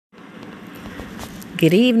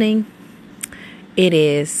Good evening. It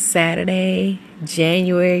is Saturday,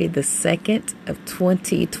 January the 2nd of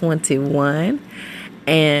 2021.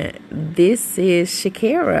 And this is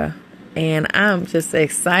Shakira. And I'm just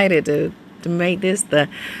excited to make this the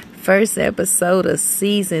first episode of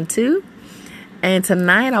season 2. And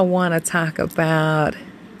tonight I want to talk about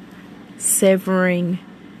severing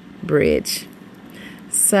bridge.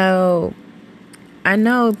 So I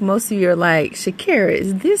know most of you are like, Shakira,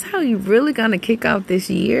 is this how you really going to kick off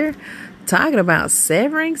this year? Talking about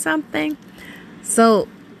severing something? So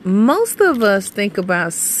most of us think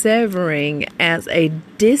about severing as a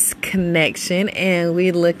disconnection, and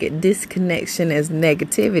we look at disconnection as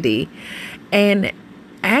negativity. And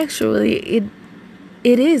actually,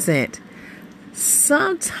 it isn't.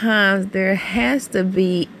 Sometimes there has to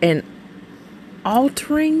be an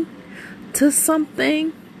altering to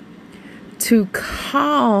something to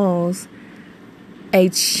cause a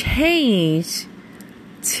change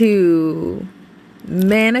to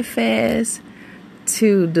manifest,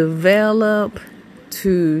 to develop,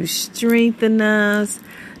 to strengthen us,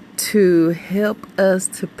 to help us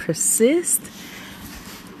to persist.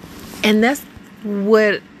 And that's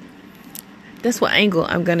what angle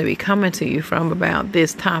I'm going to be coming to you from about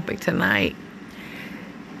this topic tonight.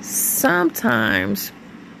 Sometimes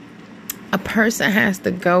a person has to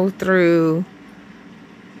go through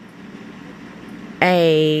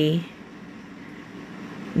a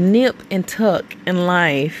nip and tuck in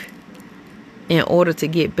life in order to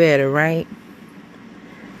get better, right?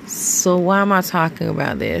 So why am I talking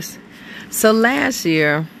about this? So last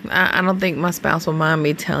year, I don't think my spouse will mind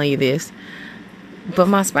me telling you this, but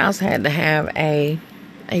my spouse had to have a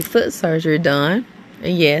foot surgery done.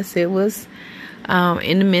 And yes, it was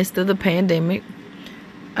in the midst of the pandemic,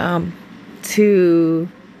 to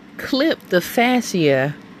clip the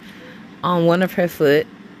fascia on one of her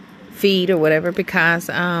feet or whatever, because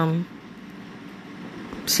she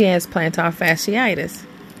has plantar fasciitis.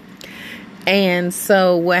 And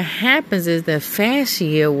so what happens is the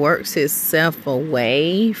fascia works itself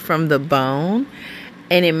away from the bone,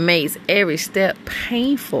 and it makes every step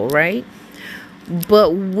painful, right?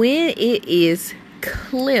 But when it is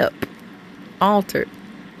clipped, altered,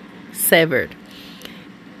 severed,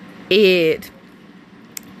 it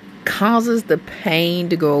causes the pain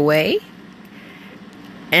to go away,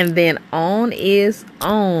 and then on its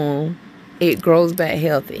own, it grows back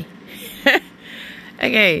healthy.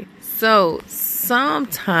 Okay, so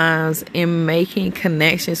sometimes in making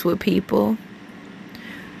connections with people,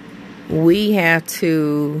 we have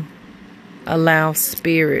to allow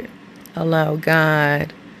spirit, allow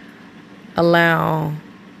God, allow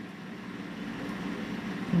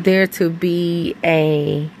there to be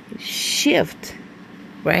a shift,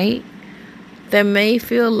 right? That may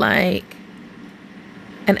feel like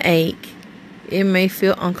an ache. It may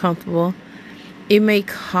feel uncomfortable. It may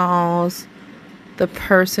cause the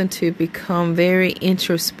person to become very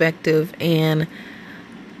introspective and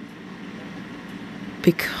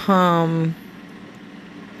become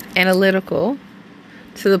analytical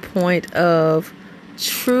to the point of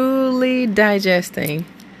truly digesting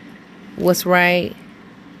what's right,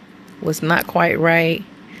 what's not quite right,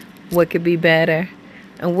 what could be better,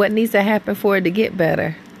 and what needs to happen for it to get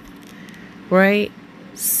better, right?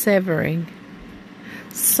 Severing.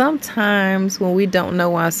 Sometimes when we don't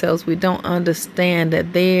know ourselves, we don't understand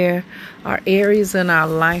that there are areas in our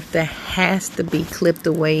life that has to be clipped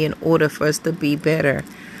away in order for us to be better.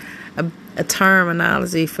 A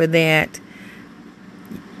terminology for that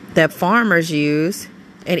farmers use,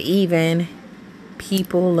 and even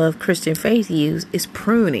people of Christian faith use, is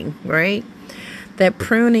pruning, right? That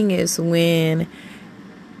pruning is when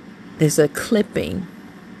there's a clipping,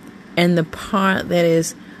 and the part that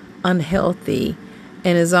is unhealthy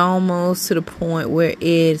and is almost to the point where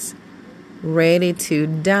it's ready to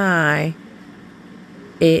die,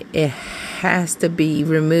 it has to be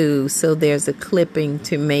removed. So there's a clipping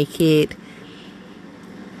to make it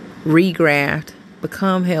regraft,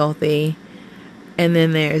 become healthy, and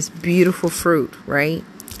then there's beautiful fruit, right?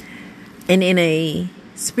 And in a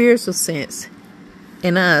spiritual sense,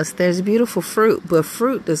 in us, there's beautiful fruit, but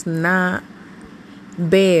fruit does not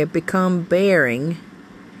become bearing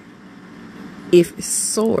if its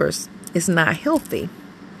source is not healthy.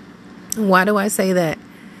 Why do I say that?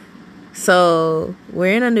 So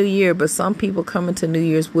we're in a new year, but some people come into New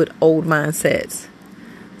Year's with old mindsets.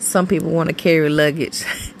 Some people want to carry luggage.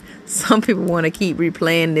 Some people want to keep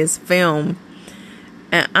replaying this film.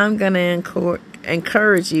 And I'm going to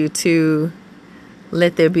encourage you to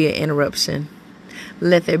let there be an interruption.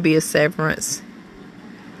 Let there be a severance.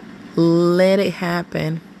 Let it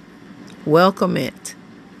happen. Welcome it.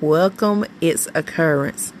 welcome its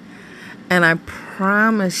occurrence. And I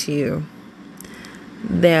promise you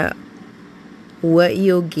that what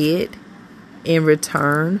you'll get in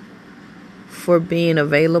return for being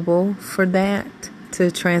available for that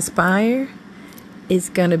to transpire is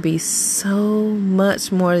going to be so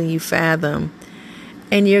much more than you fathom.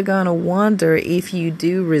 And you're going to wonder, if you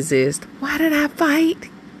do resist, why did I fight?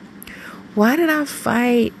 Why did I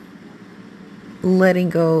fight letting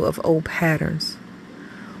go of old patterns?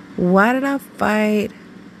 Why did I fight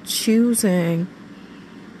choosing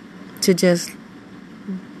to just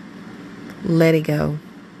let it go?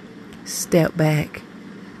 Step back.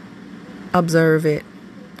 Observe it.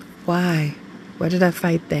 Why? Why did I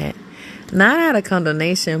fight that? Not out of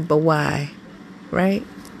condemnation, but why? Right?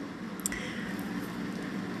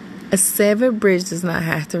 A severed bridge does not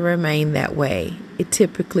have to remain that way. It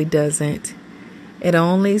typically doesn't. It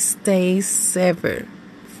only stays severed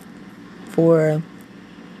for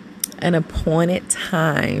an appointed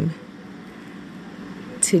time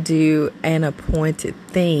to do an appointed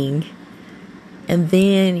thing. And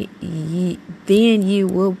then you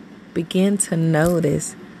will begin to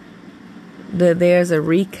notice that there's a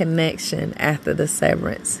reconnection after the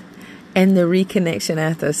severance. And the reconnection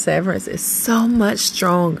after severance is so much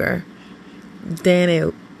stronger than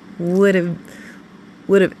it would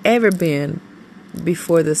have ever been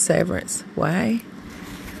before the severance. Why?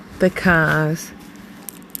 Because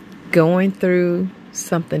going through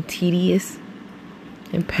something tedious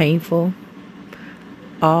and painful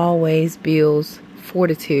always builds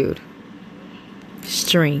fortitude,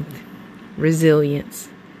 strength, resilience,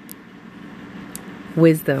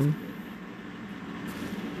 wisdom.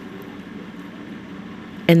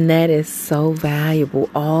 And that is so valuable.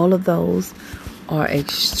 All of those are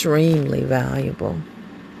extremely valuable.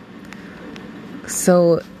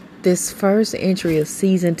 So this first entry of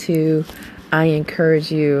season 2, I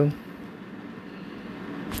encourage you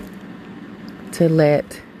to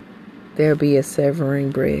let there be a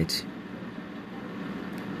severing bridge.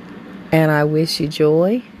 And I wish you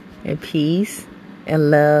joy and peace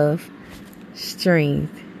and love,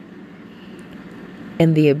 strength,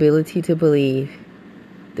 and the ability to believe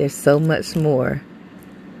there's so much more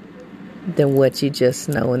than what you just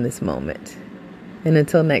know in this moment. And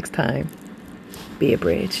until next time, be a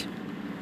bridge.